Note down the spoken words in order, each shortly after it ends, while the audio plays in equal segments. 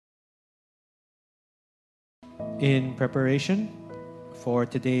In preparation for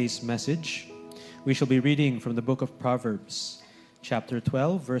today's message, we shall be reading from the book of Proverbs, chapter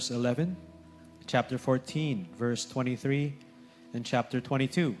 12, verse 11, chapter 14, verse 23, and chapter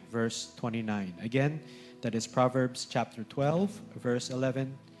 22, verse 29. Again, that is Proverbs chapter 12, verse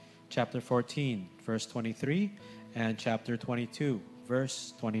 11, chapter 14, verse 23, and chapter 22,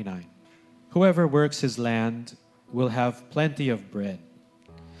 verse 29. Whoever works his land will have plenty of bread,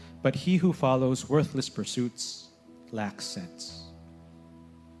 but he who follows worthless pursuits lacks sense.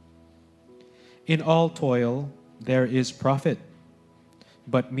 In all toil there is profit,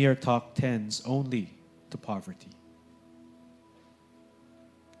 but mere talk tends only to poverty.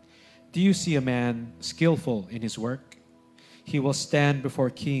 Do you see a man skillful in his work? He will stand before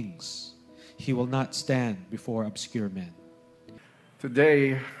kings. He will not stand before obscure men.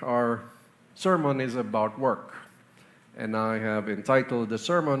 Today, our sermon is about work, and I have entitled the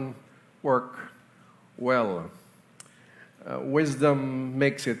sermon, Work Well. Wisdom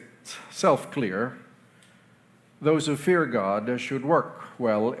makes itself clear. Those who fear God should work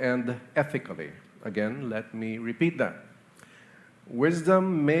well and ethically. Again, let me repeat that.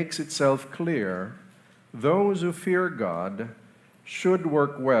 Wisdom makes itself clear. Those who fear God should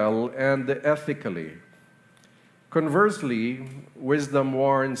work well and ethically. Conversely, wisdom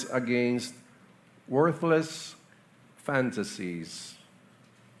warns against worthless fantasies.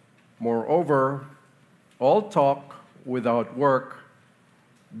 Moreover, all talk without work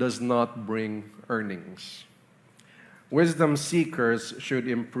does not bring earnings. Wisdom seekers should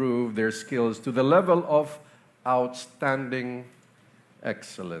improve their skills to the level of outstanding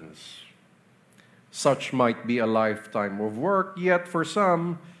excellence. Such might be a lifetime of work, yet for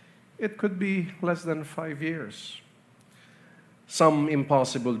some, it could be less than 5 years. Some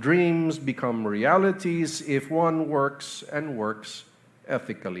impossible dreams become realities if one works and works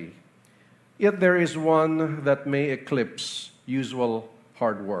ethically. Yet there is one that may eclipse usual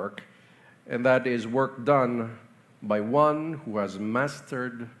hard work, and that is work done by one who has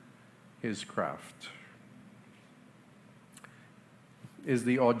mastered his craft. Is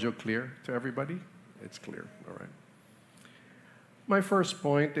the audio clear to everybody? It's clear, all right. My first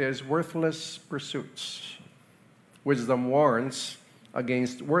point is worthless pursuits. Wisdom warns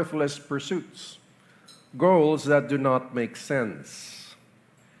against worthless pursuits, goals that do not make sense.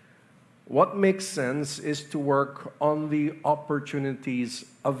 What makes sense is to work on the opportunities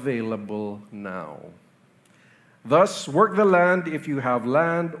available now. Thus, work the land if you have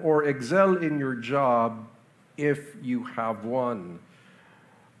land, or excel in your job if you have one.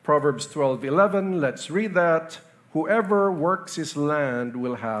 Proverbs 12:11, let's read that. Whoever works his land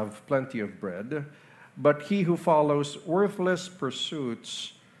will have plenty of bread, but he who follows worthless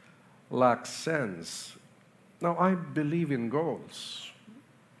pursuits lacks sense. Now, I believe in goals.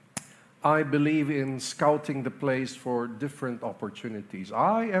 I believe in scouting the place for different opportunities.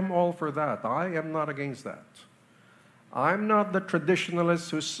 I am all for that. I am not against that. I'm not the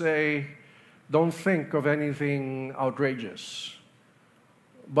traditionalists who say, don't think of anything outrageous.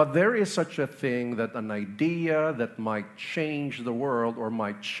 But there is such a thing that an idea that might change the world or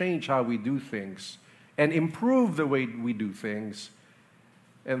might change how we do things and improve the way we do things,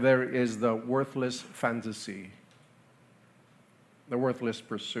 and there is the worthless fantasy, the worthless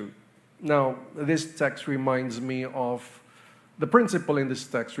pursuit. Now, this text reminds me of, the principle in this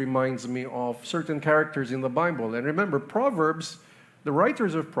text reminds me of certain characters in the Bible. And remember, Proverbs, the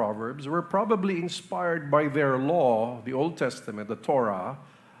writers of Proverbs were probably inspired by their law, the Old Testament, the Torah,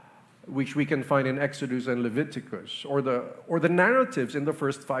 which we can find in Exodus and Leviticus, or the narratives in the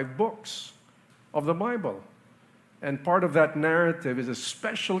first 5 books of the Bible. And part of that narrative is a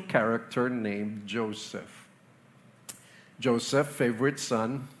special character named Joseph. Joseph, favorite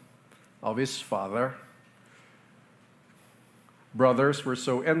son of his father. Brothers were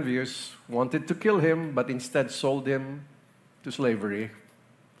so envious, wanted to kill him, but instead sold him to slavery.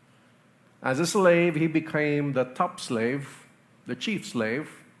 As a slave, he became the top slave, the chief slave,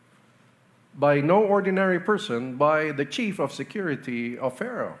 by no ordinary person, by the chief of security of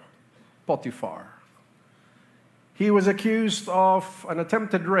Pharaoh, Potiphar. He was accused of an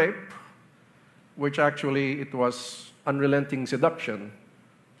attempted rape, which actually it was unrelenting seduction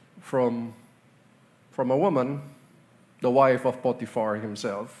from a woman, the wife of Potiphar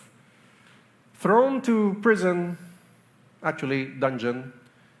himself, thrown to prison, actually dungeon,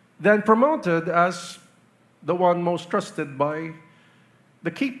 then promoted as the one most trusted by the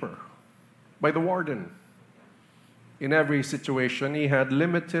keeper, by the warden. In every situation, he had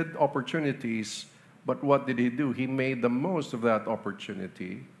limited opportunities, but what did he do? He made the most of that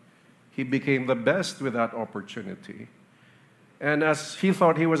opportunity. He became the best with that opportunity. And as he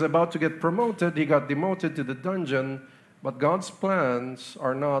thought he was about to get promoted, he got demoted to the dungeon. But God's plans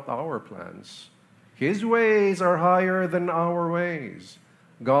are not our plans. His ways are higher than our ways.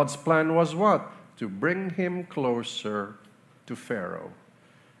 God's plan was what? To bring him closer to Pharaoh.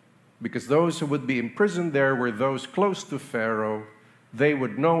 Because those who would be imprisoned there were those close to Pharaoh. They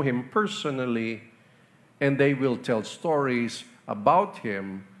would know him personally, and they will tell stories about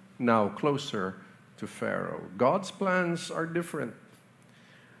him now closer to Pharaoh. God's plans are different.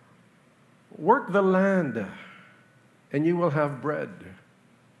 Work the land, and you will have bread.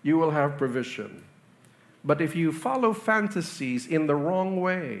 You will have provision. But if you follow fantasies in the wrong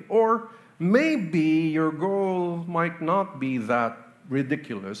way, or maybe your goal might not be that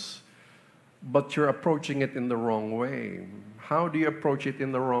ridiculous, but you're approaching it in the wrong way. How do you approach it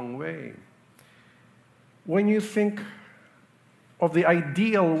in the wrong way? When you think of the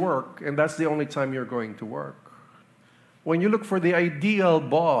ideal work, and that's the only time you're going to work. When you look for the ideal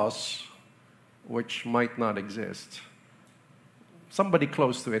boss, which might not exist, somebody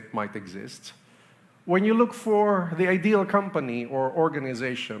close to it might exist. When you look for the ideal company or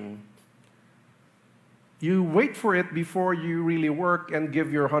organization, you wait for it before you really work and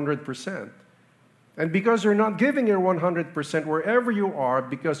give your 100%. And because you're not giving your 100% wherever you are,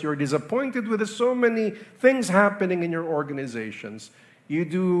 because you're disappointed with so many things happening in your organizations, you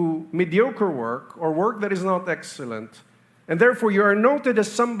do mediocre work or work that is not excellent, and therefore you are noted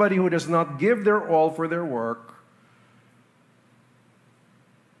as somebody who does not give their all for their work,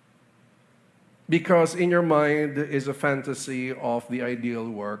 because in your mind is a fantasy of the ideal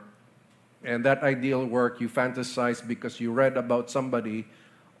work. And that ideal work you fantasize because you read about somebody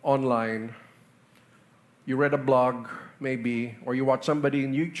online. You read a blog, maybe, or you watch somebody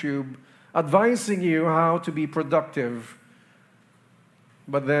in YouTube advising you how to be productive,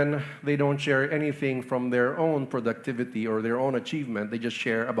 but then they don't share anything from their own productivity or their own achievement. They just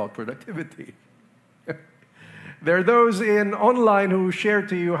share about productivity. There are those in online who share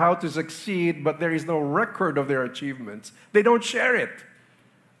to you how to succeed, but there is no record of their achievements. They don't share it.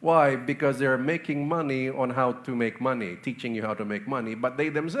 Why? Because they're making money on how to make money, teaching you how to make money, but they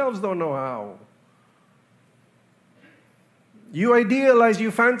themselves don't know how. You idealize,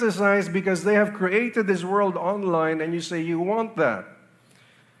 you fantasize because they have created this world online and you say you want that.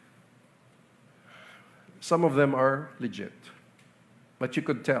 Some of them are legit, but you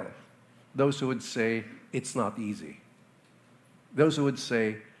could tell. Those who would say, it's not easy. Those who would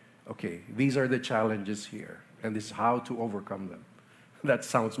say, okay, these are the challenges here, and this is how to overcome them. That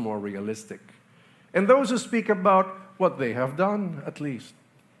sounds more realistic. And those who speak about what they have done, at least.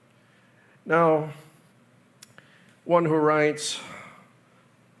 Now, one who writes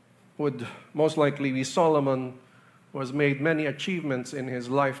would most likely be Solomon, who has made many achievements in his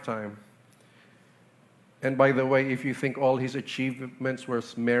lifetime. And by the way, if you think all his achievements were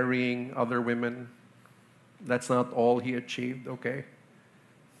marrying other women, that's not all he achieved, okay?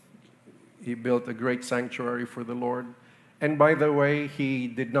 He built a great sanctuary for the Lord. And by the way, he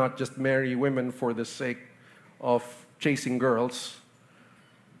did not just marry women for the sake of chasing girls.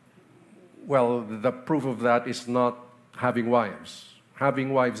 Well, the proof of that is not having wives.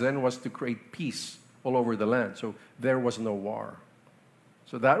 Having wives then was to create peace all over the land. So there was no war.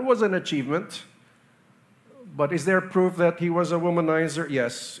 So that was an achievement. But is there proof that he was a womanizer?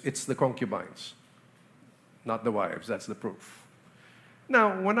 Yes, it's the concubines, not the wives. That's the proof.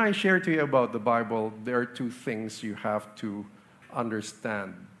 Now, when I share to you about the Bible, there are two things you have to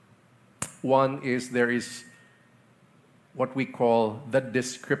understand. One is there is what we call the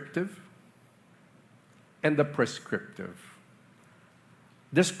descriptive and the prescriptive.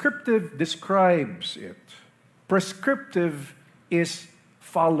 Descriptive describes it. Prescriptive is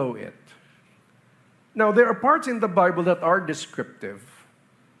follow it. Now, there are parts in the Bible that are descriptive,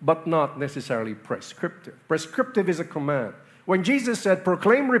 but not necessarily prescriptive. Prescriptive is a command. When Jesus said,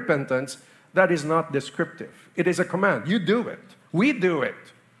 proclaim repentance, that is not descriptive. It is a command. You do it. We do it.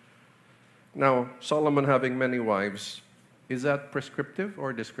 Now, Solomon having many wives, is that prescriptive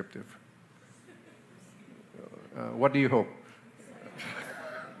or descriptive? What do you hope?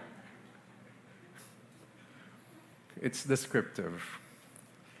 It's descriptive.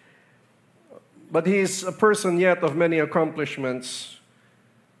 But he is a person yet of many accomplishments.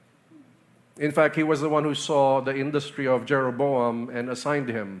 In fact, he was the one who saw the industry of Jeroboam and assigned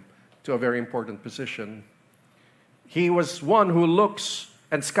him to a very important position. He was one who looks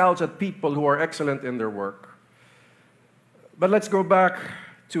and scouts at people who are excellent in their work. But let's go back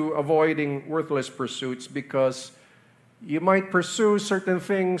to avoiding worthless pursuits, because you might pursue certain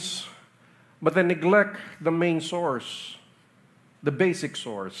things, but then neglect the main source, the basic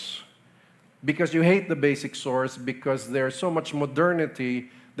source. because you hate the basic source, because there's so much modernity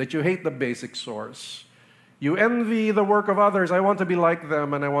that you hate the basic source. You envy the work of others. I want to be like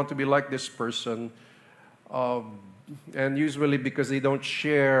them, and I want to be like this person. And usually because they don't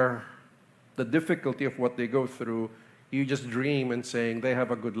share the difficulty of what they go through, you just dream and saying they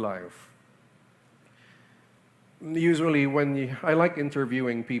have a good life. Usually I like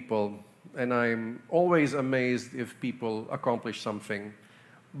interviewing people, and I'm always amazed if people accomplish something.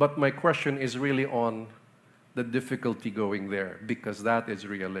 But my question is really on the difficulty going there, because that is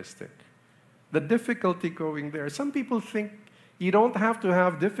realistic. The difficulty going there. Some people think you don't have to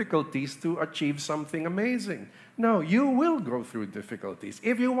have difficulties to achieve something amazing. No, you will go through difficulties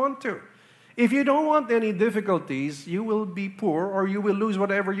if you want to. If you don't want any difficulties, you will be poor, or you will lose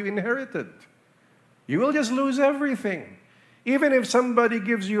whatever you inherited. You will just lose everything. Even if somebody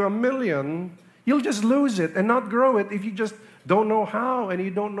gives you $1 million, you'll just lose it and not grow it if you just don't know how and you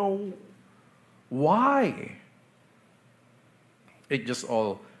don't know why. It just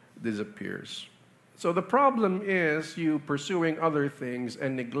all disappears. So the problem is you pursuing other things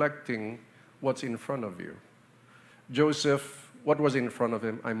and neglecting what's in front of you. Joseph, what was in front of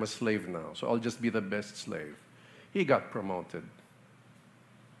him? I'm a slave now, so I'll just be the best slave. He got promoted.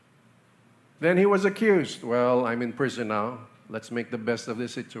 Then he was accused. Well, I'm in prison now. Let's make the best of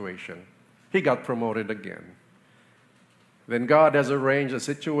this situation. He got promoted again. Then God has arranged a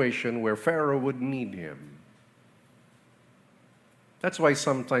situation where Pharaoh would need him. That's why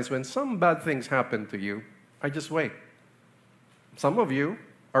sometimes when some bad things happen to you, I just wait. Some of you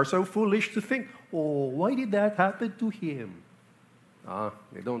are so foolish to think, oh, why did that happen to him?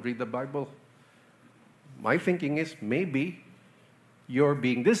 They don't read the Bible. My thinking is maybe you're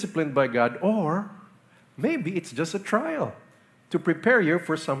being disciplined by God, or maybe it's just a trial to prepare you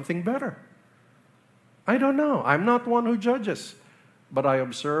for something better. I don't know. I'm not one who judges, but I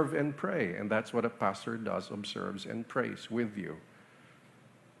observe and pray, and that's what a pastor does, observes and prays with you.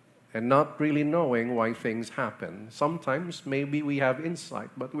 And not really knowing why things happen. Sometimes maybe we have insight,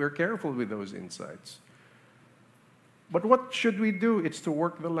 but we're careful with those insights. But what should we do? It's to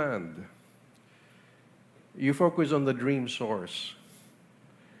work the land. You focus on the dream source.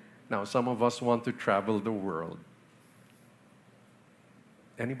 Now, some of us want to travel the world.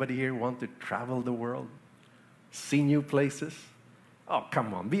 Anybody here want to travel the world? See new places? Oh,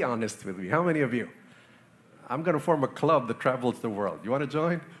 come on, be honest with me. How many of you? I'm going to form a club that travels the world. You want to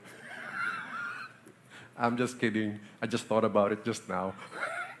join? I'm just kidding. I just thought about it just now.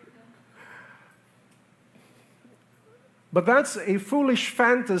 But that's a foolish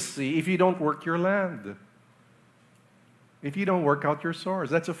fantasy if you don't work your land. If you don't work out your source,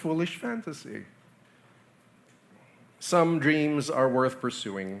 that's a foolish fantasy. Some dreams are worth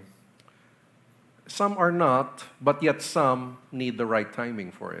pursuing. Some are not, but yet some need the right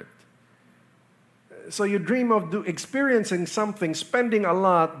timing for it. So you dream of experiencing something, spending a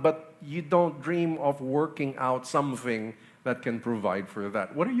lot, but you don't dream of working out something that can provide for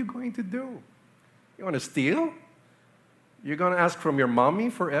that. What are you going to do? You want to steal? You're going to ask from your mommy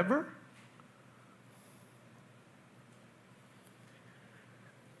forever?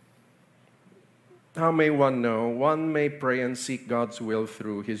 How may one know? One may pray and seek God's will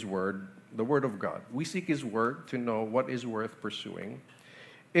through His Word, the Word of God. We seek His Word to know what is worth pursuing.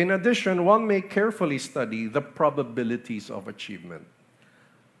 In addition, one may carefully study the probabilities of achievement.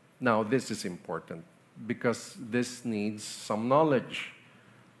 Now, this is important because this needs some knowledge.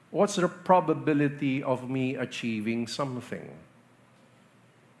 What's the probability of me achieving something?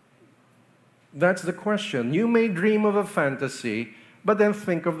 That's the question. You may dream of a fantasy, but then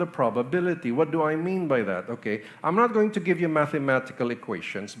think of the probability. What do I mean by that? Okay, I'm not going to give you mathematical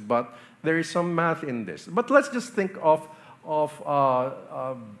equations, but there is some math in this. But let's just think of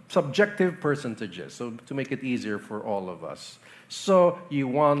subjective percentages, so to make it easier for all of us. So you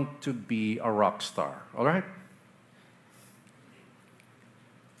want to be a rock star, all right?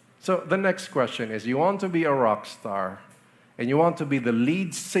 So the next question is, you want to be a rock star, and you want to be the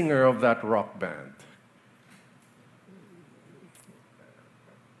lead singer of that rock band.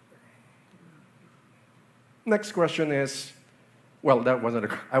 Next question is, well,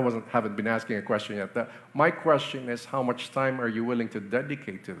 haven't been asking a question yet. My question is, how much time are you willing to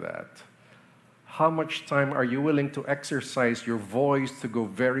dedicate to that? How much time are you willing to exercise your voice to go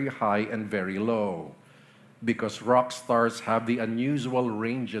very high and very low? Because rock stars have the unusual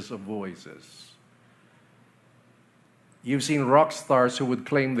ranges of voices. You've seen rock stars who would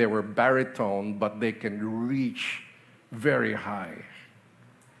claim they were baritone, but they can reach very high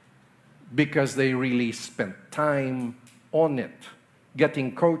because they really spent time on it,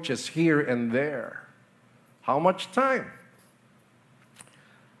 getting coaches here and there. How much time?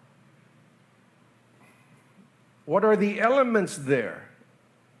 What are the elements there?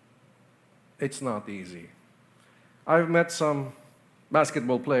 It's not easy. I've met some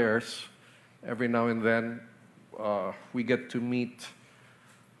basketball players. Every now and then, we get to meet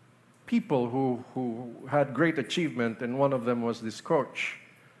people who had great achievement, and one of them was this coach.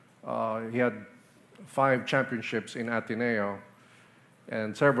 He had 5 championships in Ateneo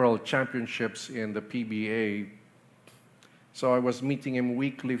and several championships in the PBA. So I was meeting him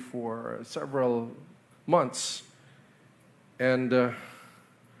weekly for several months. And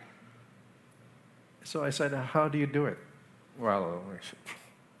so I said, how do you do it? Well,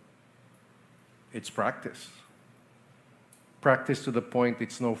 it's practice. Practice to the point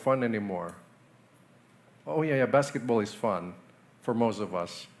it's no fun anymore. Oh yeah, basketball is fun for most of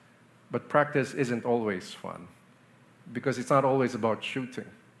us. But practice isn't always fun because it's not always about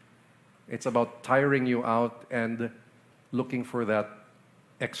shooting. It's about tiring you out and looking for that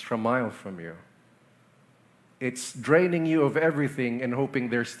extra mile from you. It's draining you of everything and hoping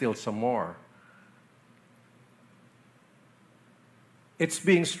there's still some more. It's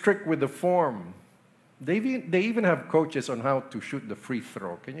being strict with the form. They even have coaches on how to shoot the free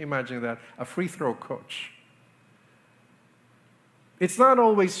throw. Can you imagine that? A free throw coach. It's not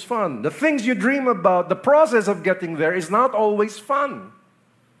always fun. The things you dream about, the process of getting there is not always fun.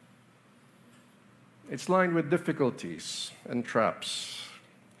 It's lined with difficulties and traps.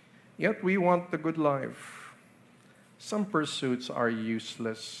 Yet we want the good life. Some pursuits are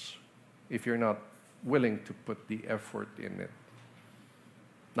useless if you're not willing to put the effort in it.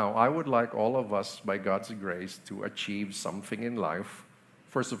 Now, I would like all of us, by God's grace, to achieve something in life,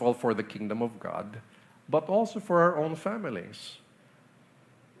 first of all, for the kingdom of God, but also for our own families.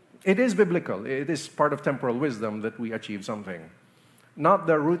 It is biblical. It is part of temporal wisdom that we achieve something. Not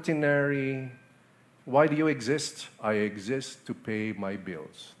the routinary, why do you exist? I exist to pay my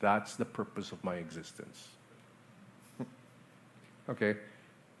bills. That's the purpose of my existence. Okay,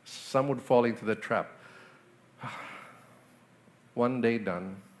 some would fall into the trap. One day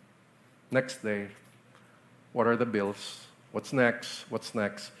done. Next day, what are the bills? What's next? What's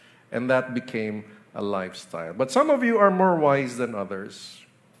next? And that became a lifestyle. But some of you are more wise than others.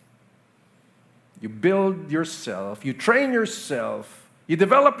 You build yourself, you train yourself, you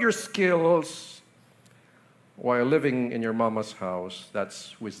develop your skills while living in your mama's house.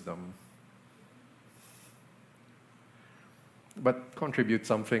 That's wisdom. But contribute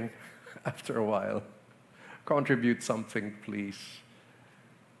something after a while. Contribute something, please.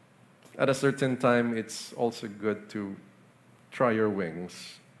 At a certain time, it's also good to try your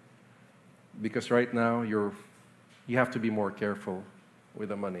wings. Because right now, you have to be more careful with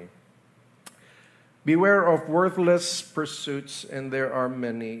the money. Beware of worthless pursuits, and there are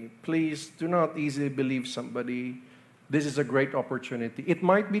many. Please do not easily believe somebody. This is a great opportunity. It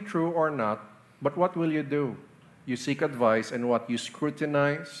might be true or not, but what will you do? You seek advice, and what? You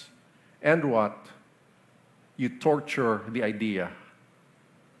scrutinize, and what? You torture the idea.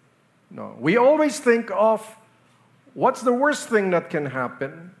 No. We always think of what's the worst thing that can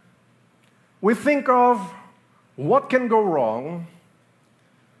happen. We think of what can go wrong.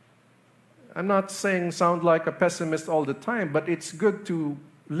 I'm not saying sound like a pessimist all the time, but it's good to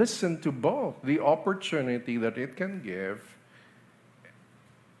listen to both, the opportunity that it can give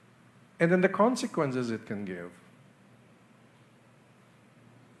and then the consequences it can give.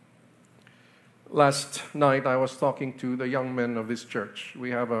 Last night, I was talking to the young men of this church. We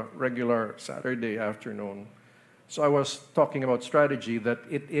have a regular Saturday afternoon. So I was talking about strategy, that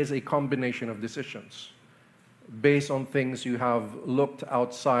it is a combination of decisions based on things you have looked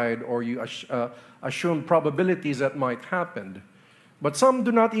outside or you assume probabilities that might happen. But some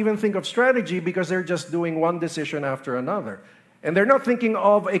do not even think of strategy because they're just doing one decision after another. And they're not thinking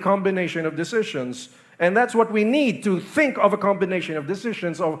of a combination of decisions. And that's what we need, to think of a combination of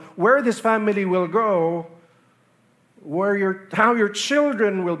decisions of where this family will go, how your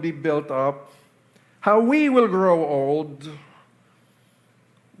children will be built up, how we will grow old,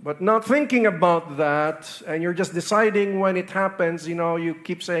 but not thinking about that, and you're just deciding when it happens. You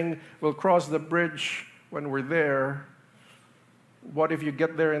keep saying, we'll cross the bridge when we're there. What if you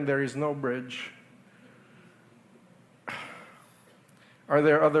get there and there is no bridge? Are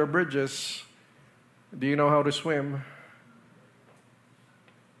there other bridges? Do you know how to swim?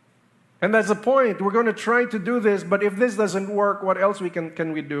 And that's the point. We're going to try to do this, but if this doesn't work, what else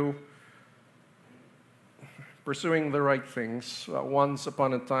can we do? Pursuing the right things. Once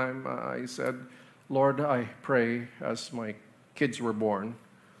upon a time, I said, Lord, I pray as my kids were born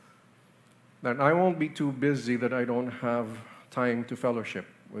that I won't be too busy that I don't have time to fellowship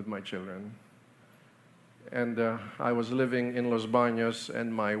with my children. And I was living in Los Baños,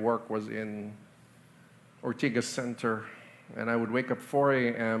 and my work was in Ortigas Center, and I would wake up 4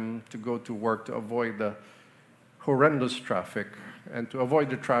 a.m. to go to work to avoid the horrendous traffic. And to avoid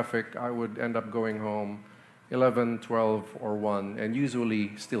the traffic, I would end up going home 11, 12, or 1, and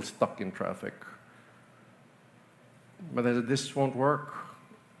usually still stuck in traffic. But I said, this won't work.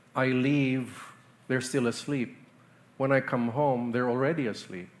 I leave, they're still asleep. When I come home, they're already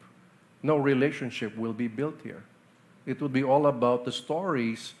asleep. No relationship will be built here. It would be all about the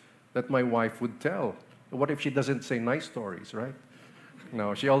stories that my wife would tell. What if she doesn't say nice stories, right?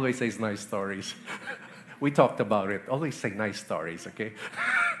 No, she always says nice stories. We talked about it. Always say nice stories, okay?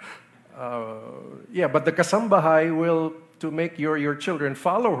 Yeah, but the kasambahay will, to make your children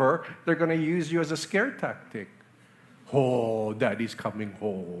follow her, they're going to use you as a scare tactic. Oh, daddy's coming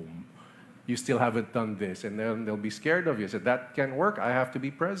home. You still haven't done this. And then they'll be scared of you. I said, that can't work. I have to be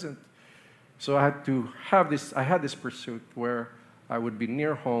present. So I had this pursuit where I would be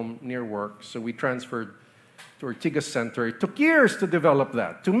near home, near work. So we transferred to Ortigas Center. It took years to develop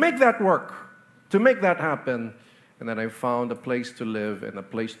that, to make that work, to make that happen. And then I found a place to live and a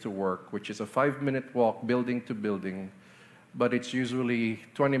place to work, which is a 5-minute walk building to building. But it's usually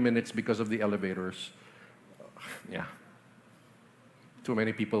 20 minutes because of the elevators. Yeah. Too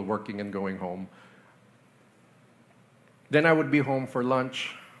many people working and going home. Then I would be home for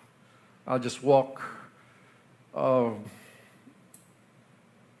lunch. I'll just walk. But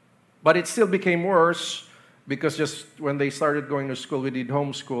it still became worse because just when they started going to school, we did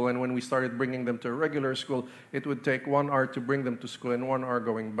homeschool. And when we started bringing them to a regular school, it would take 1 hour to bring them to school and 1 hour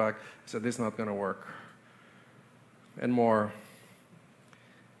going back. I said, this is not going to work. And more.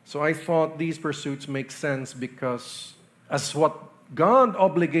 So I thought these pursuits make sense because as what God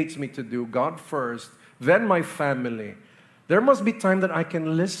obligates me to do, God first, then my family, there must be time that I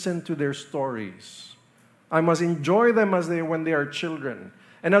can listen to their stories. I must enjoy them when they are children.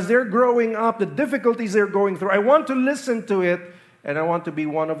 And as they're growing up, the difficulties they're going through, I want to listen to it, and I want to be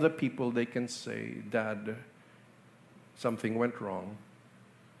one of the people they can say, Dad, something went wrong.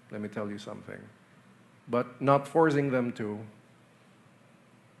 Let me tell you something. But not forcing them to.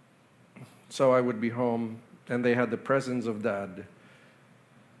 So I would be home, and they had the presence of Dad.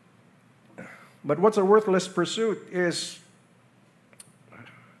 But what's a worthless pursuit is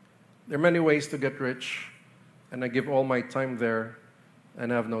there are many ways to get rich, and I give all my time there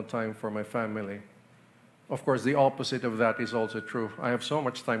and have no time for my family. Of course, the opposite of that is also true. I have so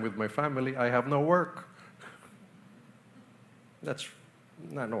much time with my family, I have no work. That's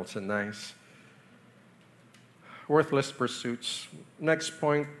not also nice. Worthless pursuits. Next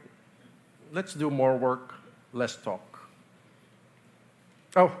point, let's do more work, less talk.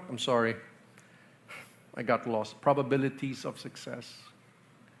 Oh, I'm sorry. I got lost. Probabilities of success.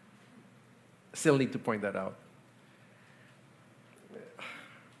 Still need to point that out.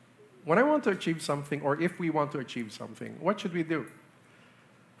 When I want to achieve something, or if we want to achieve something, what should we do?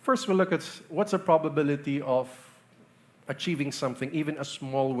 First, we'll look at what's the probability of achieving something, even a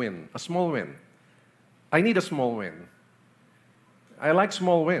small win. A small win. I need a small win. I like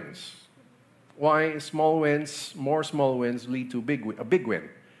small wins. Why? Small wins, more small wins lead to a big win.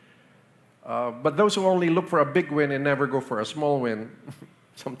 But those who only look for a big win and never go for a small win,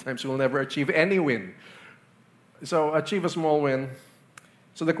 sometimes will never achieve any win. So achieve a small win.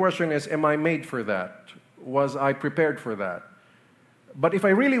 So the question is, am I made for that? Was I prepared for that? But if I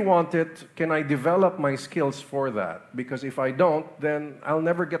really want it, can I develop my skills for that? Because if I don't, then I'll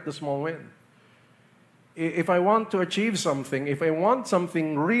never get the small win. If I want to achieve something, if I want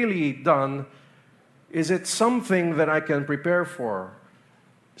something really done, is it something that I can prepare for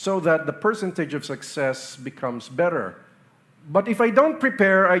so that the percentage of success becomes better? But if I don't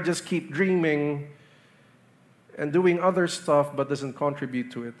prepare, I just keep dreaming and doing other stuff but doesn't contribute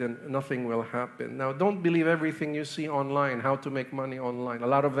to it, then nothing will happen. Now, don't believe everything you see online, how to make money online. A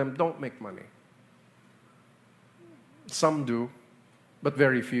lot of them don't make money. Some do, but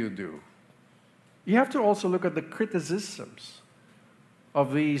very few do. You have to also look at the criticisms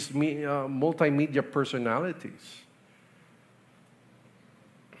of these multimedia personalities.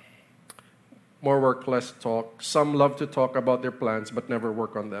 More work, less talk. Some love to talk about their plans but never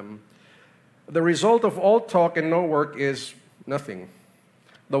work on them. The result of all talk and no work is nothing.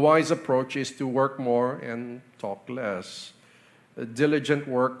 The wise approach is to work more and talk less. Diligent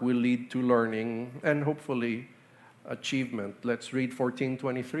work will lead to learning and hopefully achievement. Let's read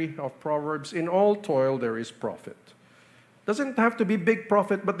 14:23 of Proverbs. In all toil there is profit. Doesn't have to be big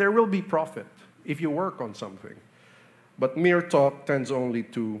profit, but there will be profit if you work on something. But mere talk tends only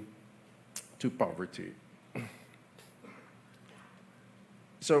to poverty.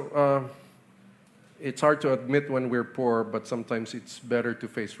 So, it's hard to admit when we're poor, but sometimes it's better to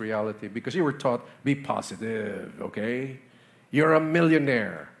face reality because you were taught, be positive, okay? You're a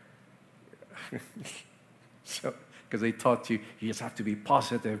millionaire. So, because they taught you, you just have to be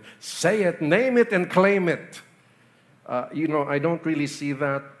positive. Say it, name it, and claim it. I don't really see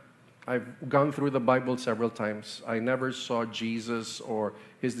that. I've gone through the Bible several times. I never saw Jesus or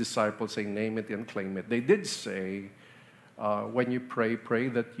his disciples say, name it and claim it. They did say, when you pray, pray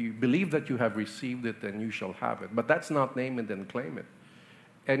that you believe that you have received it and you shall have it. But that's not name it and claim it.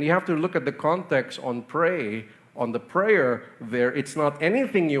 And you have to look at the context on pray. On the prayer there, it's not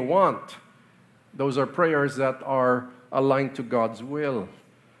anything you want. Those are prayers that are aligned to God's will.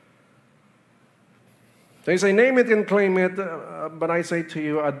 They say, name it and claim it, but I say to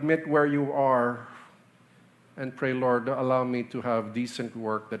you, admit where you are and pray, Lord, allow me to have decent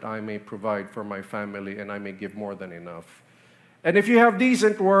work that I may provide for my family and I may give more than enough. And if you have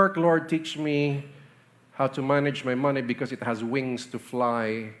decent work, Lord, teach me how to manage my money because it has wings to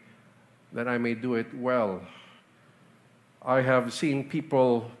fly, that I may do it well. I have seen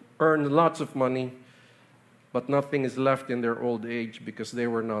people earn lots of money, but nothing is left in their old age because they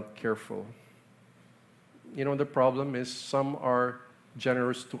were not careful. The problem is some are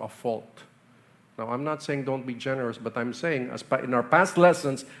generous to a fault. Now, I'm not saying don't be generous, but I'm saying, as in our past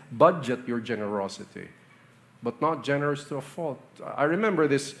lessons, budget your generosity, but not generous to a fault. I remember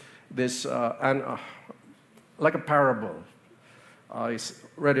this like a parable. I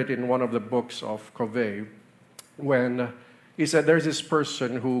read it in one of the books of Covey, when he said there's this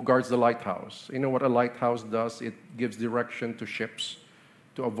person who guards the lighthouse. You know what a lighthouse does? It gives direction to ships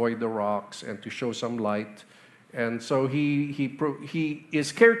to avoid the rocks and to show some light. And so he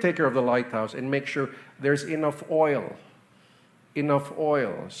is caretaker of the lighthouse and makes sure there's enough oil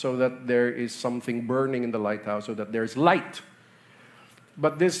so that there is something burning in the lighthouse so that there's light.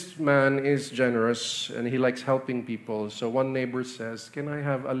 But this man is generous and he likes helping people. So one neighbor says, can I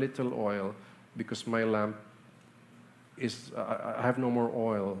have a little oil because my lamp I have no more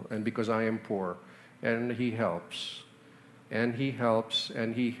oil and because I am poor. And he helps. And he helps,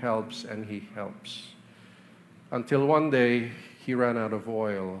 and he helps, and he helps. Until one day, he ran out of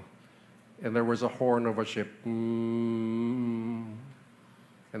oil, and there was a horn of a ship, and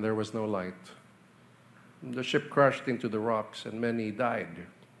there was no light. The ship crashed into the rocks, and many died,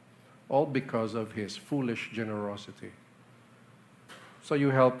 all because of his foolish generosity. So you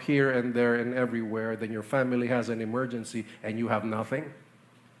help here and there and everywhere, then your family has an emergency, and you have nothing.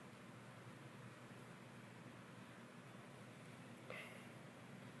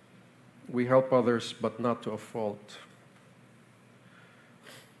 We help others, but not to a fault.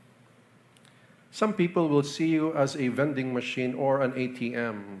 Some people will see you as a vending machine or an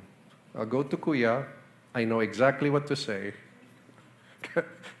ATM. I'll go to Kuya. I know exactly what to say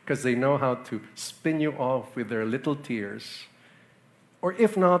because they know how to spin you off with their little tears. Or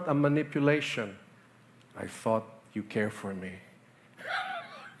if not, a manipulation. I thought you care for me.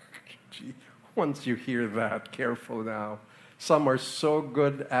 Gee, once you hear that, careful now. Some are so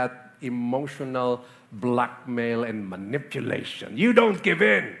good at emotional blackmail and manipulation. You don't give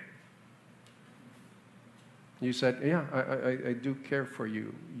in. You said, yeah, I do care for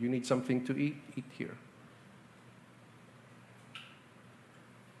you. You need something to eat? Eat here.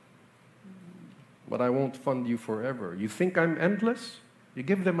 But I won't fund you forever. You think I'm endless? You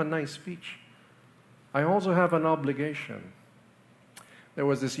give them a nice speech. I also have an obligation. There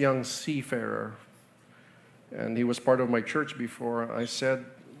was this young seafarer, and he was part of my church before. I said,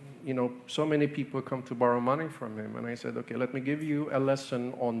 so many people come to borrow money from him. And I said, okay, let me give you a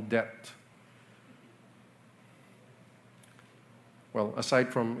lesson on debt. Well,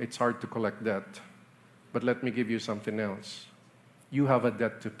 aside from it's hard to collect debt, but let me give you something else. You have a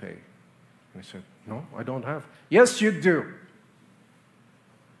debt to pay. And I said, no, I don't have. Yes, you do.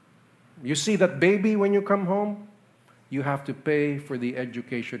 You see that baby when you come home? You have to pay for the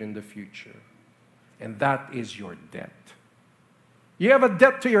education in the future. And that is your debt. You have a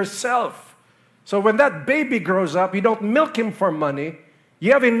debt to yourself. So when that baby grows up, you don't milk him for money.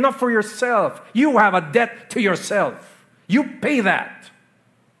 You have enough for yourself. You have a debt to yourself. You pay that.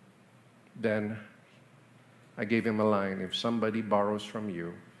 Then I gave him a line. If somebody borrows from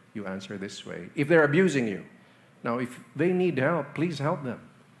you, you answer this way. If they're abusing you. Now, if they need help, please help them.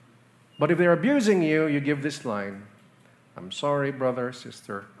 But if they're abusing you, you give this line. I'm sorry, brother,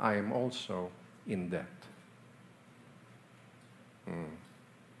 sister, I am also in debt.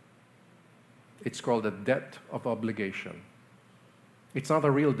 It's called a debt of obligation. It's not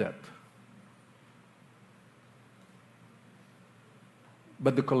a real debt.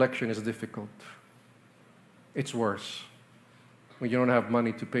 But the collection is difficult. It's worse when you don't have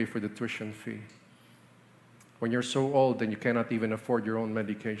money to pay for the tuition fee. When you're so old and you cannot even afford your own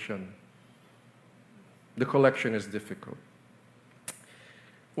medication, the collection is difficult.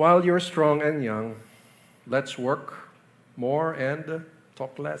 While you're strong and young, let's work more and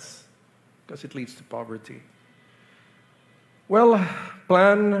talk less, because it leads to poverty. Well,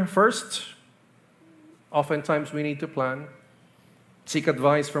 plan first. Oftentimes we need to plan. Seek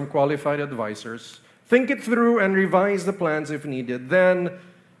advice from qualified advisors. Think it through and revise the plans if needed. Then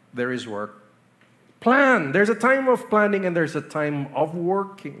there is work. Plan. There's a time of planning and there's a time of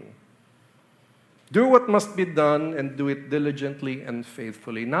working. Do what must be done and do it diligently and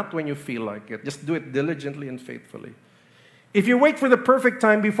faithfully. Not when you feel like it. Just do it diligently and faithfully. If you wait for the perfect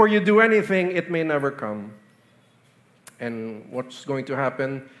time before you do anything, it may never come. And what's going to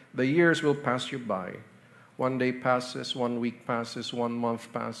happen? The years will pass you by. 1 day passes, 1 week passes, 1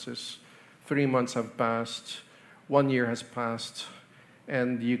 month passes, 3 months have passed, 1 year has passed,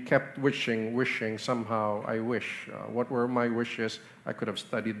 and you kept wishing somehow, I wish. What were my wishes? I could have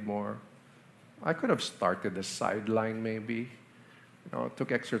studied more. I could have started a sideline maybe,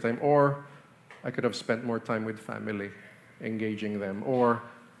 took extra time, or I could have spent more time with family, engaging them, or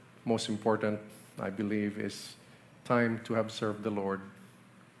most important, I believe, is time to have served the Lord.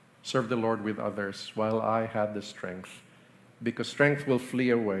 Serve the Lord with others while I had the strength, because strength will flee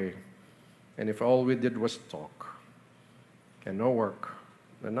away. And if all we did was talk and no work,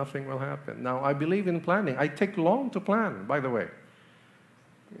 then nothing will happen. Now, I believe in planning. I take long to plan, by the way.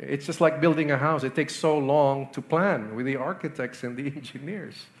 It's just like building a house. It takes so long to plan with the architects and the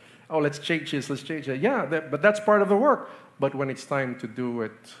engineers. Oh, let's change this, let's change that. Yeah, but that's part of the work. But when it's time to do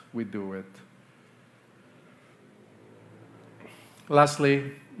it, we do it.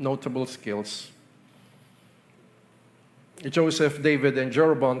 Lastly, notable skills. Joseph, David, and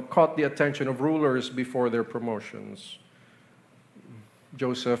Jeroboam caught the attention of rulers before their promotions.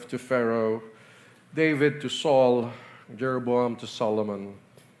 Joseph to Pharaoh, David to Saul, Jeroboam to Solomon.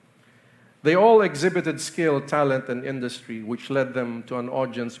 They all exhibited skill, talent, and industry, which led them to an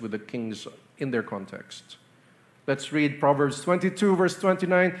audience with the kings in their context. Let's read Proverbs 22, verse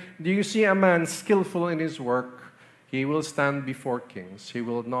 29. Do you see a man skillful in his work? He will stand before kings. He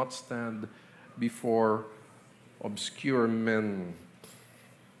will not stand before obscure men.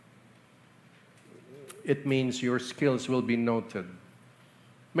 It means your skills will be noted.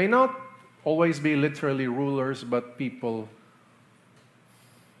 May not always be literally rulers, but people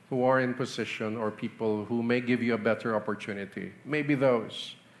who are in position or people who may give you a better opportunity. Maybe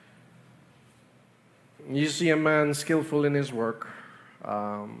those. You see a man skillful in his work.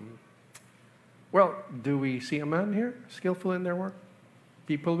 Well, do we see a man here skillful in their work?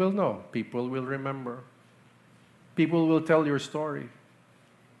 People will know. People will remember. People will tell your story.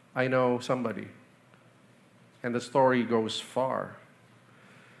 I know somebody. And the story goes far.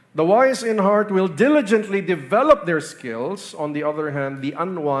 The wise in heart will diligently develop their skills. On the other hand, the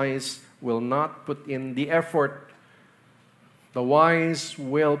unwise will not put in the effort. The wise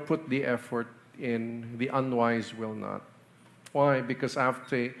will put the effort in, the unwise will not. Why? Because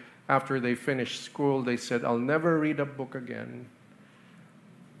after they finished school, they said, I'll never read a book again.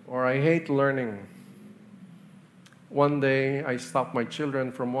 Or I hate learning. One day, I stopped my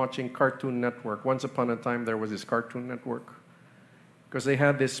children from watching Cartoon Network. Once upon a time, there was this Cartoon Network. Because they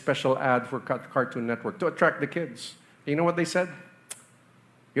had this special ad for Cartoon Network to attract the kids. You know what they said?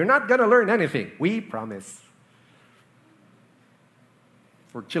 You're not going to learn anything. We promise.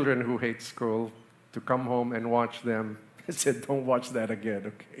 For children who hate school, to come home and watch them, I said, don't watch that again,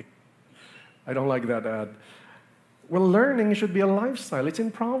 okay? I don't like that ad. Well, learning should be a lifestyle. It's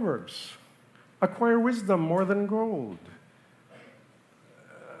in Proverbs. Acquire wisdom more than gold.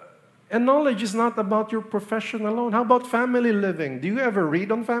 And knowledge is not about your profession alone. How about family living? Do you ever read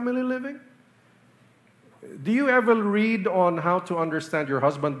on family living? Do you ever read on how to understand your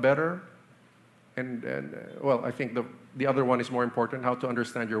husband better? Well, I think the other one is more important, how to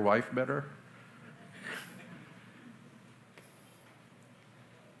understand your wife better.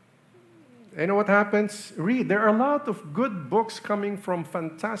 You know what happens? Read. There are a lot of good books coming from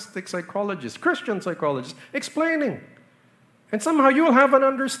fantastic psychologists, Christian psychologists, explaining. And somehow you'll have an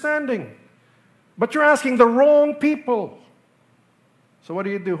understanding. But you're asking the wrong people. So what do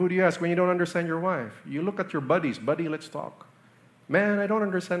you do? Who do you ask when you don't understand your wife? You look at your buddies. Buddy, let's talk. Man, I don't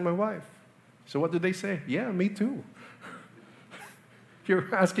understand my wife. So what do they say? Yeah, me too.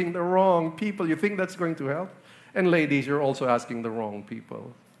 You're asking the wrong people. You think that's going to help? And ladies, you're also asking the wrong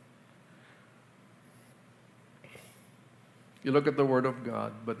people. You look at the Word of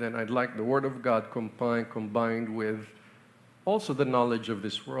God, but then I'd like the Word of God combined with also the knowledge of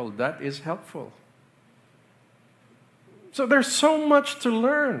this world. That is helpful. So there's so much to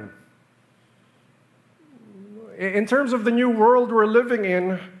learn. In terms of the new world we're living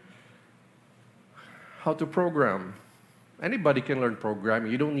in, how to program. Anybody can learn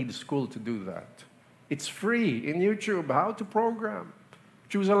programming. You don't need school to do that. It's free in YouTube, how to program.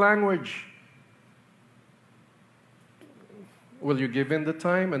 Choose a language. Will you give in the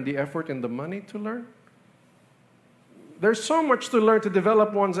time and the effort and the money to learn? There's so much to learn to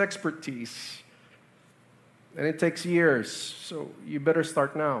develop one's expertise. And it takes years. So you better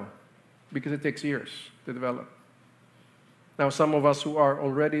start now, because it takes years to develop. Now, some of us who are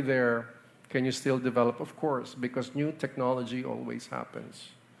already there, can you still develop? Of course, because new technology always happens.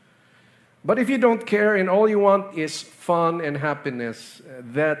 But if you don't care and all you want is fun and happiness,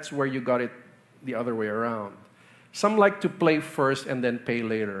 that's where you got it the other way around. Some like to play first and then pay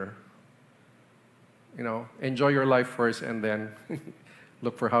later. You know, enjoy your life first and then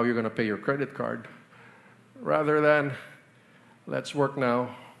look for how you're going to pay your credit card. Rather than, let's work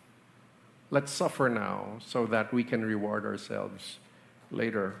now, let's suffer now so that we can reward ourselves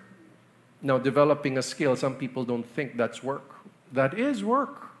later. Now, developing a skill, some people don't think that's work. That is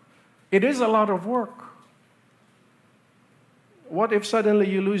work. It is a lot of work. What if suddenly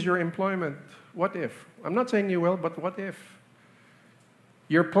you lose your employment? What if? I'm not saying you will, but what if?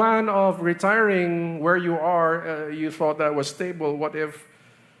 Your plan of retiring where you are, you thought that was stable. What if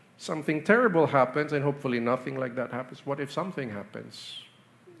something terrible happens, and hopefully nothing like that happens? What if something happens?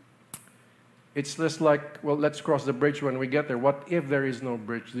 It's just like, well, let's cross the bridge when we get there. What if there is no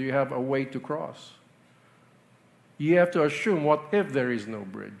bridge? Do you have a way to cross? You have to assume, what if there is no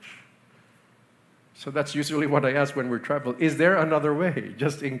bridge? So that's usually what I ask when we travel. Is there another way,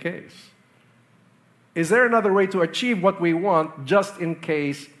 just in case? Is there another way to achieve what we want, just in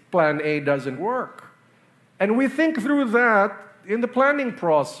case plan A doesn't work? And we think through that in the planning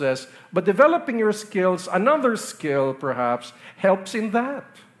process, but developing your skills, another skill perhaps, helps in that.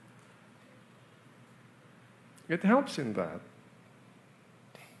 It helps in that.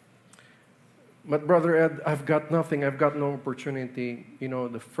 But Brother Ed, I've got nothing. I've got no opportunity. You know,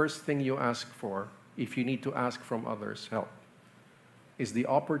 the first thing you ask for, if you need to ask from others help, is the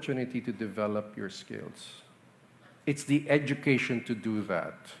opportunity to develop your skills. It's the education to do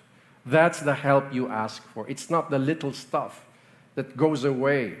that. That's the help you ask for. It's not the little stuff that goes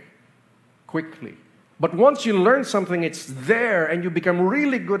away quickly. But once you learn something, it's there and you become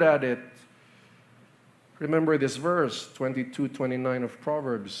really good at it. Remember this verse, 22-29 of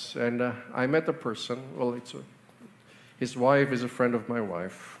Proverbs. And I met a person, well, his wife is a friend of my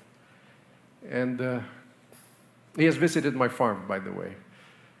wife. And he has visited my farm, by the way.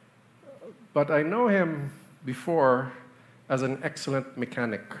 But I know him before as an excellent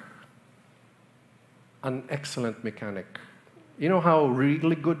mechanic. An excellent mechanic. You know how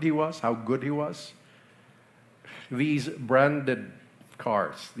really good he was? How good he was? These branded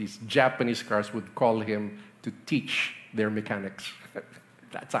cars, these Japanese cars would call him to teach their mechanics.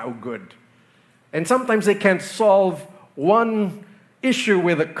 That's how good. And sometimes they can't solve one issue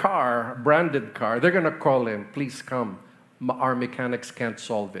with a car, a branded car. They're going to call him, please come. Our mechanics can't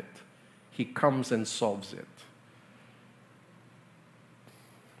solve it. He comes and solves it.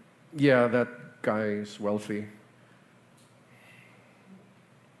 Yeah, that guy is wealthy.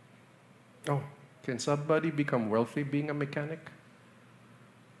 Oh, can somebody become wealthy being a mechanic?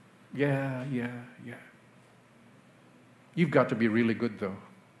 Yeah. You've got to be really good, though.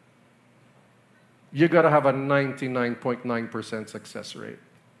 You've got to have a 99.9% success rate.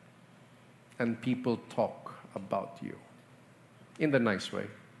 And people talk about you in the nice way.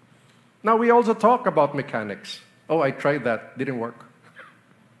 Now, we also talk about mechanics. Oh, I tried that, didn't work.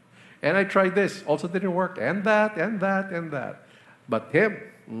 And I tried this, also didn't work. And that, and that, and that. But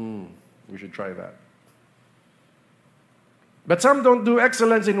him, we should try that. But some don't do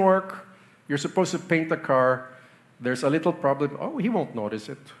excellence in work. You're supposed to paint a car. There's a little problem. Oh, he won't notice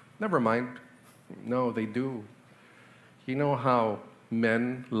it. Never mind. No, they do. You know how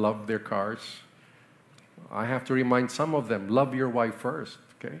men love their cars? I have to remind some of them, love your wife first,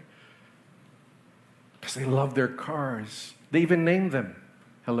 okay? Because they love their cars. They even name them.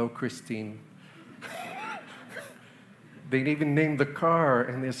 Hello, Christine. They even name the car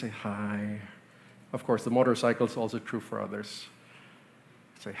and they say, hi. Of course, the motorcycle is also true for others.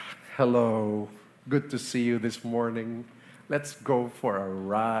 Say, hello, good to see you this morning. Let's go for a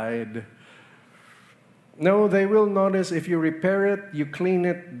ride. No, they will notice if you repair it, you clean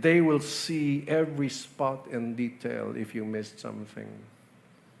it, they will see every spot and detail if you missed something.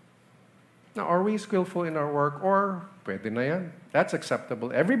 Now, are we skillful in our work? Or, pwede na yan. That's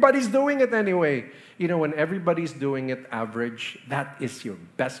acceptable. Everybody's doing it anyway. You know, when everybody's doing it average, that is your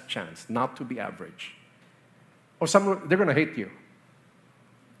best chance not to be average. Or they're going to hate you.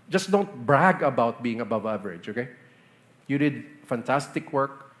 Just don't brag about being above average, okay? You did fantastic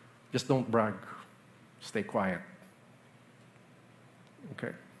work. Just don't brag. Stay quiet.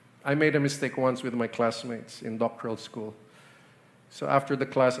 Okay. I made a mistake once with my classmates in doctoral school. So after the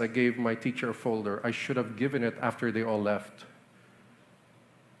class, I gave my teacher a folder. I should have given it after they all left,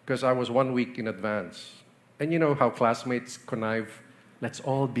 because I was 1 week in advance. And you know how classmates connive? Let's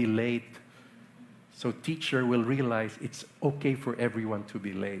all be late. So teacher will realize it's okay for everyone to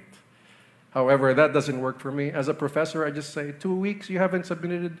be late. However, that doesn't work for me. As a professor, I just say, 2 weeks you haven't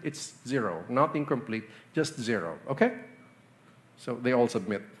submitted, it's 0. Not incomplete, just 0. Okay? So they all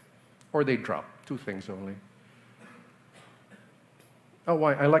submit. Or they drop. 2 things only. Oh,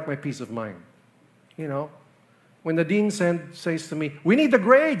 why? I like my peace of mind. You know, when the dean says to me, we need the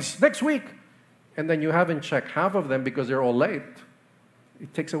grades next week, and then you haven't checked half of them because they're all late,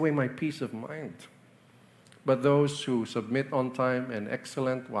 it takes away my peace of mind. But those who submit on time and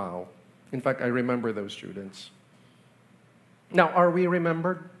excellent, wow. In fact, I remember those students. Now, are we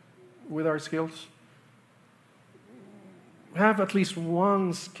remembered with our skills? Have at least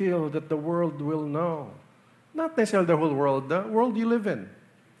one skill that the world will know. Not necessarily the whole world, the world you live in.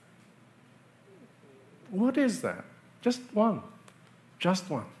 What is that? Just one. Just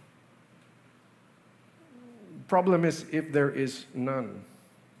one. Problem is if there is none.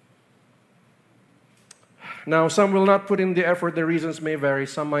 Now, some will not put in the effort. The reasons may vary.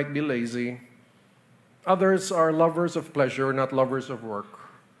 Some might be lazy. Others are lovers of pleasure, not lovers of work.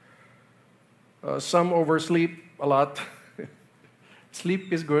 Some oversleep a lot.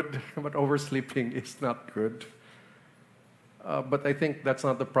 Sleep is good, but oversleeping is not good. But I think that's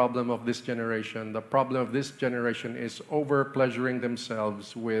not the problem of this generation. The problem of this generation is over-pleasuring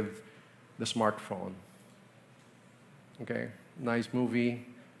themselves with the smartphone. Okay, nice movie,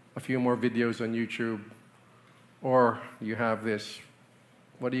 a few more videos on YouTube, or you have this,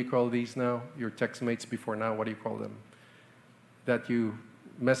 what do you call these now? Your text mates before now, what do you call them? That you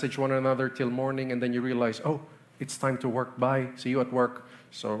message one another till morning and then you realize, oh, it's time to work. Bye. See you at work.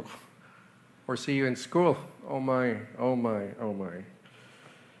 So, or see you in school. Oh my, oh my, oh my.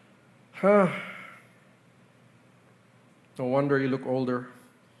 No wonder you look older.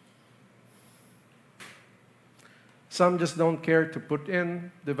 Some just don't care to put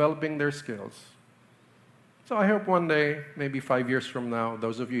in developing their skills. So I hope one day, maybe 5 years from now,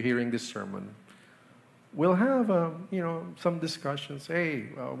 those of you hearing this sermon, we'll have some discussions. Hey,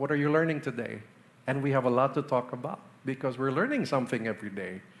 what are you learning today? And we have a lot to talk about because we're learning something every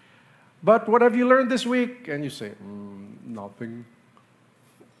day. But what have you learned this week? And you say, nothing.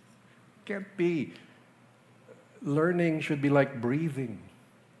 Can't be. Learning should be like breathing.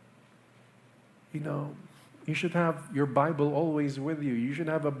 You know, you should have your Bible always with you. You should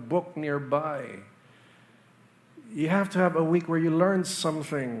have a book nearby. You have to have a week where you learn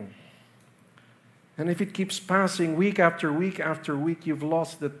something. And if it keeps passing week after week after week, you've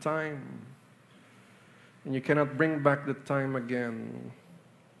lost the time. And you cannot bring back the time again.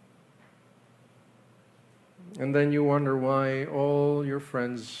 And then you wonder why all your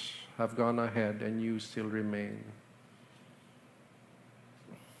friends have gone ahead and you still remain.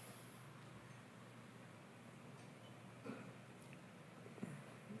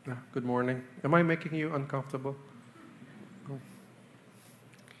 Good morning. Am I making you uncomfortable?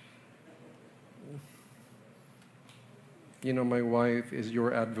 You know, my wife is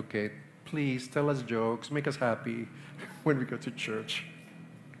your advocate. Please tell us jokes, make us happy when we go to church.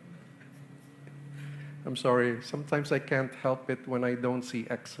 I'm sorry, sometimes I can't help it when I don't see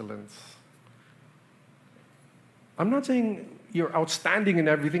excellence. I'm not saying you're outstanding in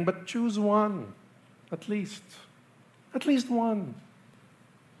everything, but choose one, at least. At least one.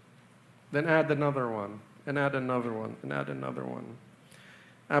 Then add another one, and add another one, and add another one.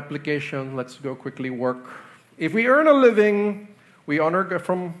 Application, let's go quickly, work. If we earn a living, we honor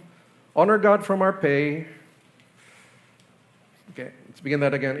God from our pay. Okay, let's begin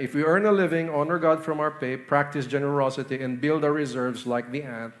that again. If we earn a living, honor God from our pay, practice generosity, and build our reserves like the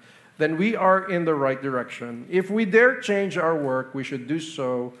ant, then we are in the right direction. If we dare change our work, we should do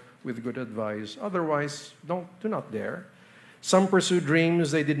so with good advice. Otherwise, do not dare. Some pursue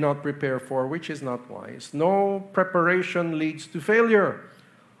dreams they did not prepare for, which is not wise. No preparation leads to failure.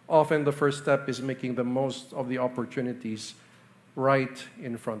 Often the first step is making the most of the opportunities right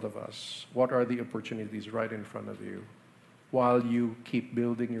in front of us. What are the opportunities right in front of you? While you keep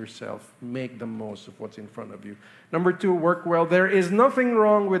building yourself, make the most of what's in front of you. Number 2, work well. There is nothing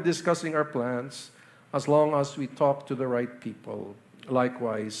wrong with discussing our plans as long as we talk to the right people.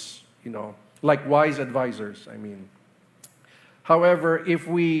 Likewise, like wise advisors, I mean. However, if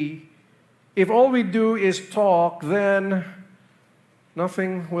all we do is talk, then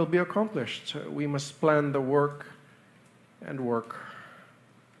nothing will be accomplished. We must plan the work and work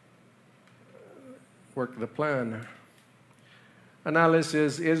the plan.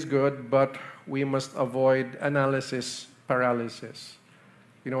 Analysis is good, but we must avoid analysis paralysis.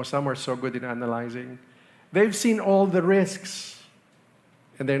 Some are so good in analyzing. They've seen all the risks,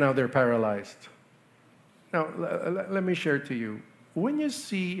 and they're paralyzed. Now, let me share to you. When you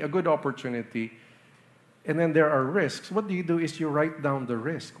see a good opportunity, and then there are risks, what do? Is you write down the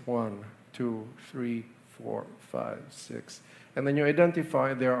risk. 1, 2, 3, 4, 5, 6. And then you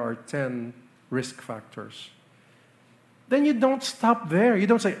identify there are 10 risk factors. Then you don't stop there. You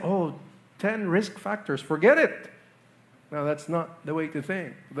don't say, 10 risk factors, forget it. Now, that's not the way to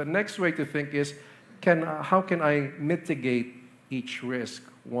think. The next way to think is, how can I mitigate each risk?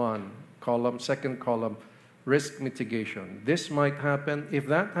 1 column, 2nd column, risk mitigation. This might happen. If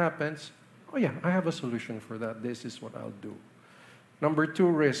that happens, I have a solution for that. This is what I'll do. Number 2,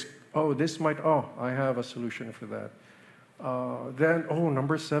 risk. I have a solution for that. Then,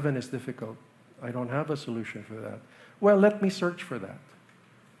 number 7 is difficult. I don't have a solution for that. Well, let me search for that.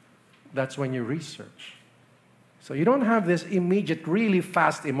 That's when you research. So you don't have this immediate, really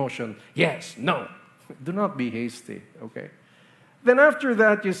fast emotion. Yes, no. Do not be hasty, okay? Then after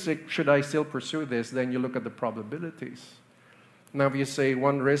that, you say, should I still pursue this? Then you look at the probabilities. Now, if you say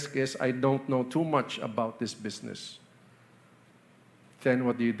one risk is, I don't know too much about this business, then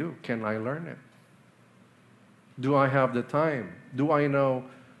what do? Can I learn it? Do I have the time? Do I know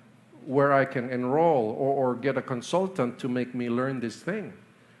where I can enroll or get a consultant to make me learn this thing?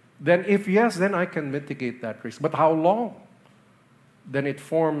 Then if yes, then I can mitigate that risk. But how long? Then it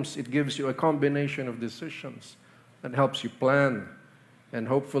gives you a combination of decisions that helps you plan. And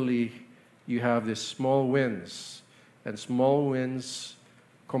hopefully you have these small wins. And small wins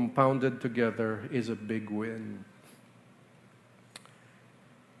compounded together is a big win.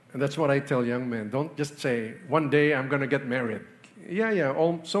 And that's what I tell young men. Don't just say, one day I'm going to get married.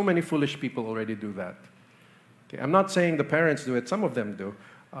 So many foolish people already do that. Okay, I'm not saying the parents do it. Some of them do.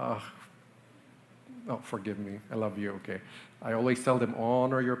 Forgive me. I love you, okay? I always tell them,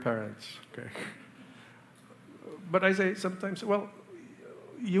 honor your parents, okay? But I say sometimes, well,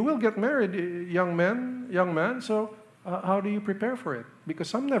 you will get married, young man, so how do you prepare for it? Because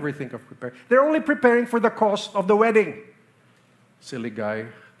some never think of preparing. They're only preparing for the cost of the wedding. Silly guy.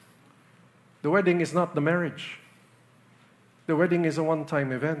 The wedding is not the marriage. The wedding is a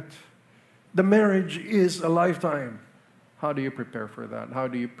one-time event. The marriage is a lifetime. How do you prepare for that? How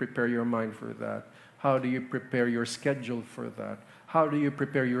do you prepare your mind for that? How do you prepare your schedule for that? How do you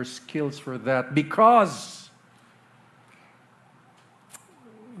prepare your skills for that? Because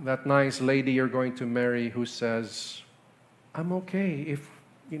that nice lady you're going to marry who says, I'm okay if,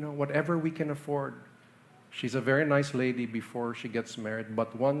 whatever we can afford. She's a very nice lady before she gets married,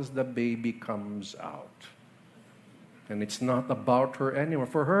 but once the baby comes out, and it's not about her anymore.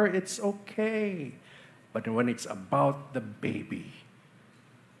 For her, it's okay. But when it's about the baby,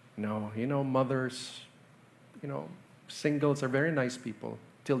 mothers, singles are very nice people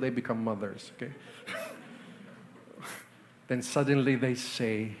till they become mothers, okay? Then suddenly they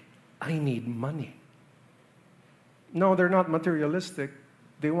say, I need money. No, they're not materialistic.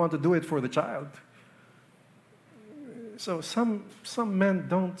 They want to do it for the child. So some men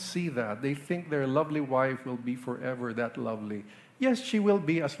don't see that. They think their lovely wife will be forever that lovely. Yes, she will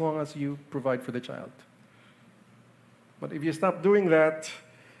be as long as you provide for the child. But if you stop doing that,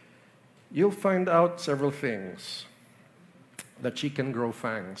 you'll find out several things. That she can grow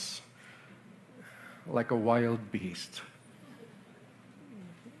fangs like a wild beast.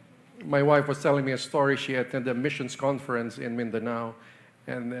 My wife was telling me a story. She attended a missions conference in Mindanao,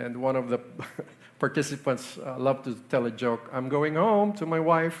 and one of the participants loved to tell a joke. I'm going home to my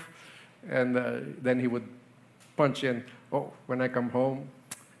wife, and then he would punch in, when I come home,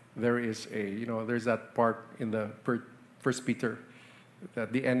 there's that part in the First Peter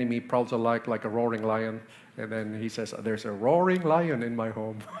that the enemy prowls alike like a roaring lion, and then he says, there's a roaring lion in my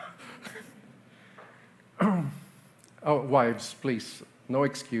home. Wives, please, no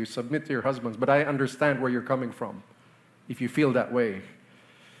excuse, submit to your husbands, but I understand where you're coming from if you feel that way.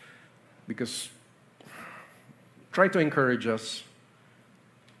 Because try to encourage us,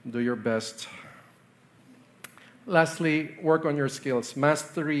 do your best. Lastly, work on your skills.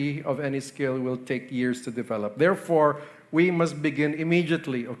 Mastery of any skill will take years to develop. Therefore, we must begin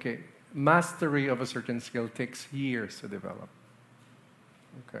immediately. Okay, mastery of a certain skill takes years to develop.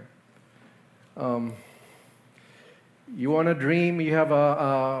 Okay. You want to dream, you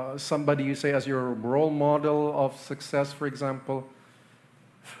have somebody you say as your role model of success, for example.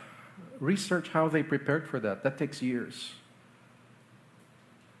 Research how they prepared for that. That takes years.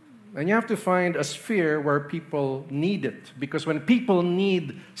 And you have to find a sphere where people need it. Because when people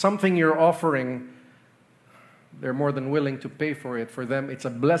need something you're offering, they're more than willing to pay for it. For them, it's a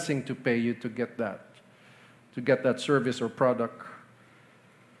blessing to pay you to get that service or product.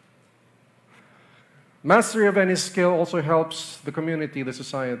 Mastery of any skill also helps the community, the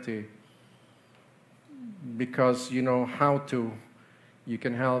society. Because you know how to. You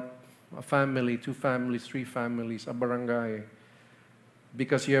can help a family, 2 families, 3 families, a barangay.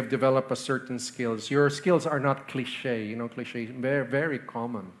 Because you have developed a certain skills. Your skills are not cliche. You know, cliche, very, very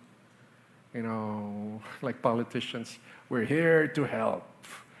common. You know, like politicians. We're here to help.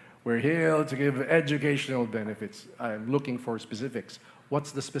 We're here to give educational benefits. I'm looking for specifics.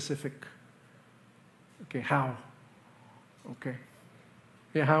 What's the specific? Okay, how? Okay.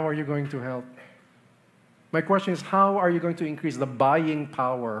 Yeah, how are you going to help? My question is, how are you going to increase the buying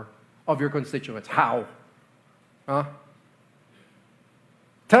power of your constituents? How? Huh?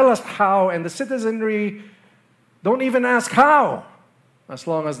 Tell us how, and the citizenry don't even ask how, as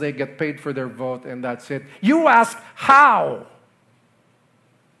long as they get paid for their vote, and that's it. You ask how.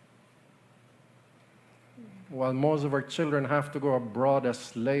 While most of our children have to go abroad as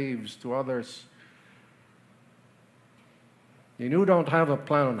slaves to others. You don't have a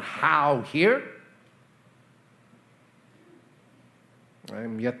plan on how here?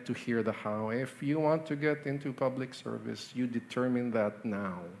 I'm yet to hear the how. If you want to get into public service, you determine that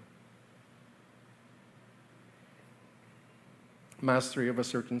now. Mastery of a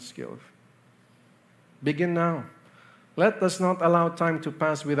certain skill. Begin now. Let us not allow time to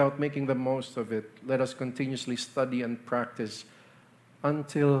pass without making the most of it. Let us continuously study and practice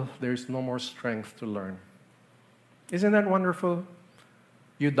until there's no more strength to learn. Isn't that wonderful?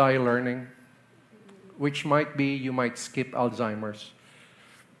 You die learning, which might be you might skip Alzheimer's.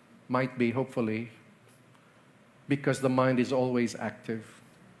 Might be, hopefully, because the mind is always active,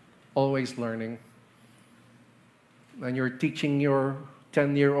 always learning. And you're teaching your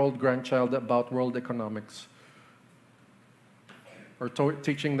 10-year-old grandchild about world economics, or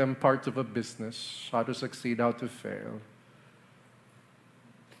teaching them parts of a business, how to succeed, how to fail.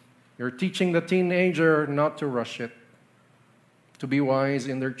 You're teaching the teenager not to rush it, to be wise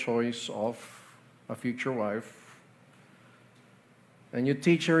in their choice of a future wife. And you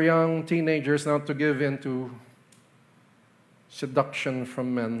teach your young teenagers not to give in to seduction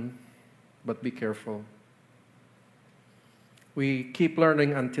from men, but be careful. We keep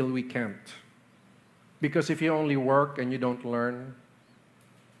learning until we can't. Because if you only work and you don't learn,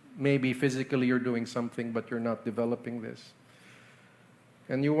 maybe physically you're doing something, but you're not developing this.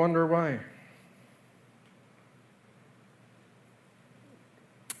 And you wonder why.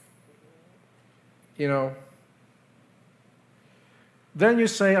 You know, then you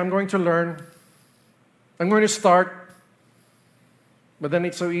say, I'm going to learn. I'm going to start. But then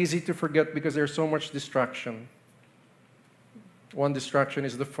it's so easy to forget because there's so much distraction. One distraction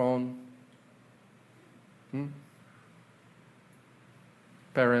is the phone.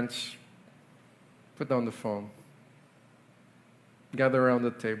 Parents, put down the phone. Gather around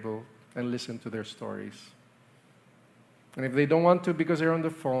the table and listen to their stories. And if they don't want to because they're on the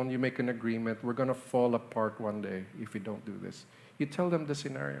phone, you make an agreement. We're going to fall apart one day if we don't do this. You tell them the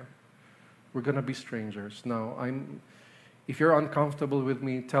scenario. We're going to be strangers. Now, if you're uncomfortable with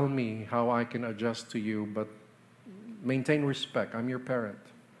me, tell me how I can adjust to you, but maintain respect. I'm your parent.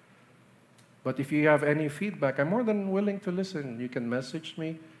 But if you have any feedback, I'm more than willing to listen. You can message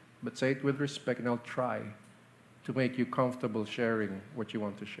me, but say it with respect, and I'll try to make you comfortable sharing what you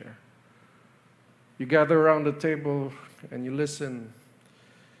want to share. You gather around the table and you listen.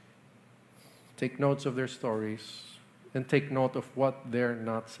 Take notes of their stories and take note of what they're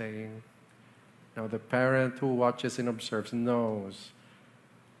not saying. Now, the parent who watches and observes knows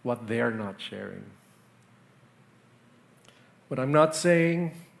what they're not sharing. But I'm not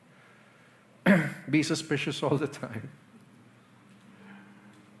saying be suspicious all the time.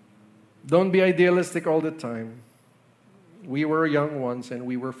 Don't be idealistic all the time. We were young ones and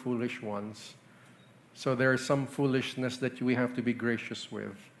we were foolish ones. So there's some foolishness that we have to be gracious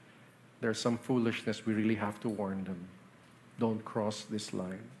with. There's some foolishness we really have to warn them. Don't cross this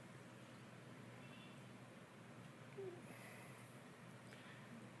line.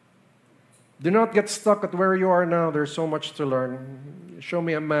 Do not get stuck at where you are now. There's so much to learn. Show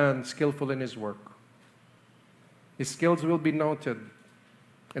me a man skillful in his work. His skills will be noted,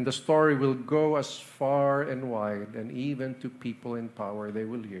 and the story will go as far and wide, and even to people in power they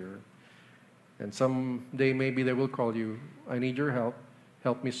will hear. And someday maybe they will call you, I need your help.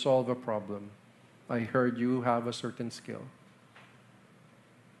 Help me solve a problem. I heard you have a certain skill.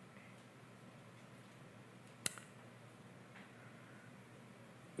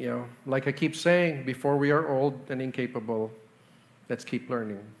 like I keep saying, before we are old and incapable, let's keep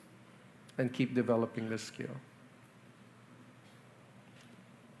learning and keep developing this skill.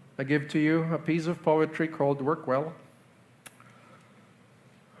 I give to you a piece of poetry called Work Well.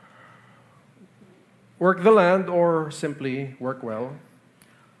 Work the land, or simply work well.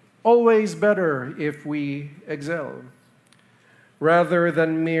 Always better if we excel. Rather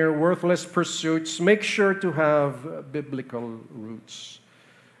than mere worthless pursuits, make sure to have biblical roots.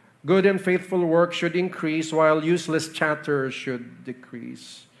 Good and faithful work should increase, while useless chatter should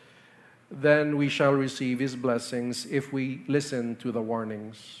decrease. Then we shall receive His blessings if we listen to the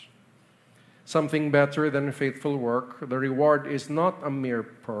warnings. Something better than faithful work. The reward is not a mere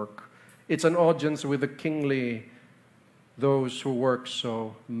perk. It's an audience with the kingly, those who work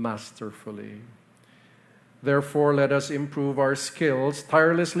so masterfully. Therefore, let us improve our skills,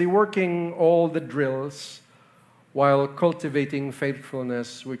 tirelessly working all the drills, while cultivating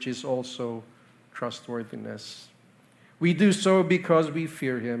faithfulness, which is also trustworthiness. We do so because we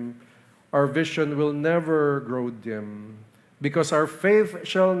fear Him. Our vision will never grow dim, because our faith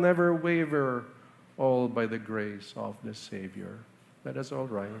shall never waver, all by the grace of the Savior. Let us all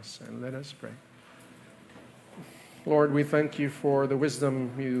rise and let us pray. Lord, we thank You for the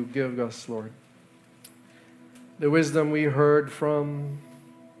wisdom You give us, Lord. The wisdom we heard from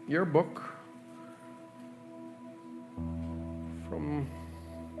Your book,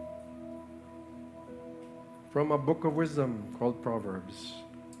 from a book of wisdom called Proverbs.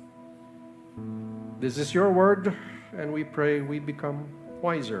 This is Your word, and we pray we become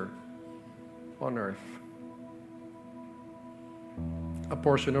wiser on earth. A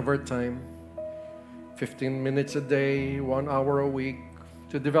portion of our time, 15 minutes a day, 1 hour a week,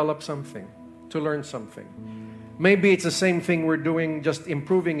 to develop something, to learn something. Maybe it's the same thing we're doing, just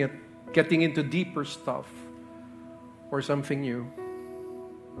improving it, getting into deeper stuff, or something new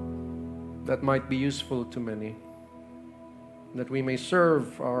that might be useful to many, that we may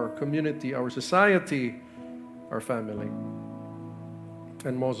serve our community, our society, our family,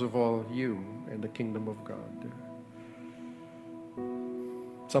 and most of all, You and the kingdom of God.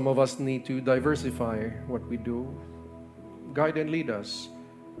 Some of us need to diversify what we do. Guide and lead us.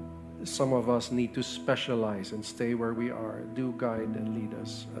 Some of us need to specialize and stay where we are. Do guide and lead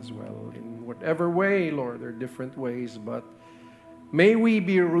us as well. In whatever way, Lord, there are different ways, but may we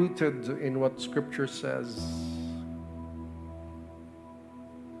be rooted in what Scripture says.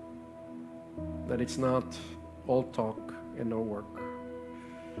 That it's not all talk and no work.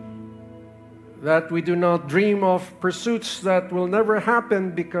 That we do not dream of pursuits that will never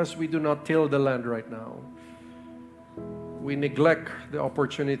happen because we do not till the land right now. We neglect the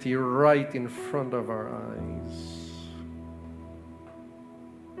opportunity right in front of our eyes.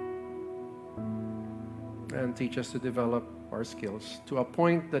 And teach us to develop our skills to a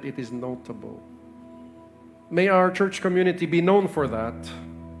point that it is notable. May our church community be known for that.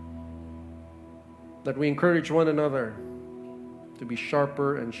 That we encourage one another to be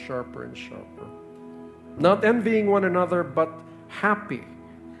sharper and sharper and sharper. Not envying one another, but happy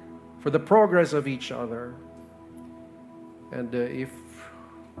for the progress of each other. And if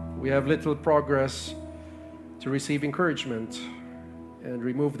we have little progress, to receive encouragement and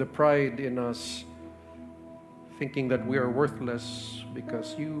remove the pride in us, thinking that we are worthless,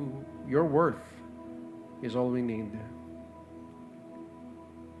 because Your worth is all we need.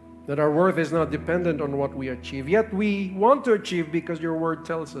 That our worth is not dependent on what we achieve. Yet we want to achieve because Your word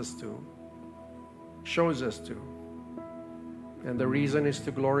tells us to, shows us to. And the reason is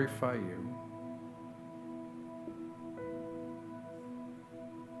to glorify You.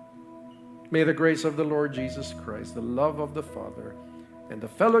 May the grace of the Lord Jesus Christ, the love of the Father, and the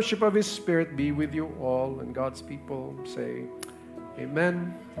fellowship of His Spirit be with you all. And God's people say,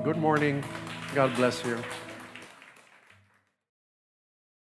 Amen. Good morning. God bless you.